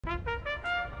They're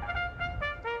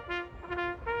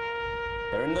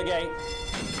in the gate,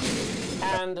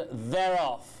 and they're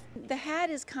off. The hat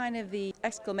is kind of the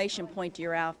exclamation point to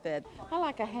your outfit. I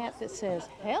like a hat that says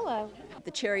hello.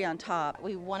 The cherry on top.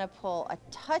 We want to pull a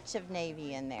touch of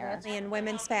navy in there. In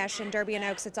women's fashion, Derby and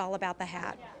Oaks, it's all about the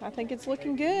hat. I think it's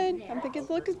looking good. I think it's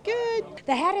looking good.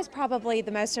 The hat is probably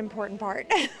the most important part.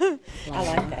 I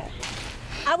like that.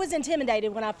 I was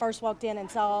intimidated when I first walked in and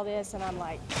saw all this, and I'm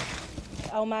like,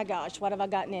 oh my gosh, what have I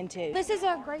gotten into? This is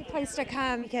a great place to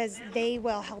come because they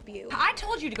will help you. I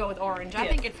told you to go with orange. I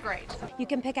think it's great. You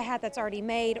can pick a hat that's already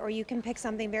made, or you can pick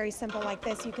something very simple like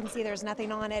this. You can see there's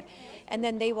nothing on it, and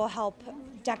then they will help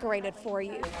decorate it for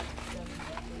you.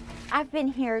 I've been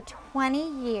here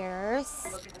 20 years,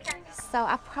 so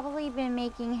I've probably been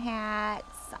making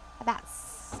hats about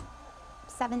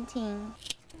 17.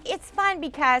 It's fun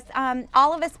because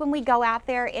all of us, when we go out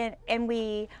there and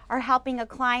we are helping a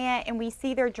client and we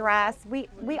see their dress,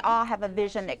 we all have a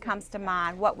vision that comes to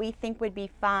mind, what we think would be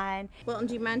fun. Well, and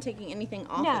do you mind taking anything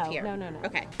off No, of here? no.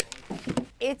 Okay.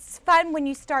 It's fun when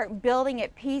you start building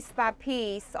it piece by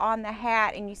piece on the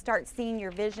hat and you start seeing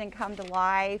your vision come to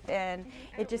life, and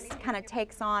it just kind of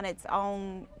takes on its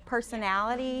own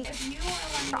personality.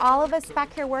 For all of us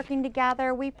back here working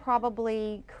together, we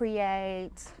probably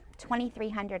create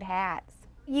 2,300 hats.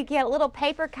 You get little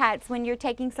paper cuts when you're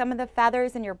taking some of the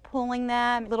feathers and you're pulling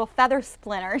them, little feather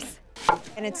splinters.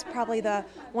 And it's probably the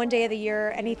one day of the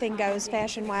year anything goes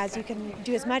fashion-wise. You can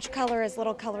do as much color, as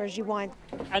little color as you want.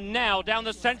 And now down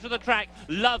the centre of the track,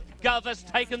 Love Gov has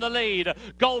taken the lead.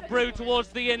 Gold Brew towards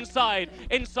the inside.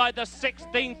 Inside the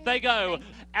 16th they go.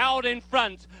 Out in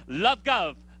front, Love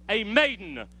Gov, a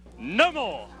maiden. No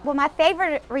more. Well, my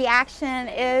favorite reaction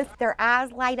is their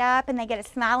eyes light up and they get a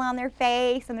smile on their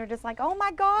face and they're just like, oh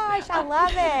my gosh, I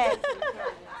love it.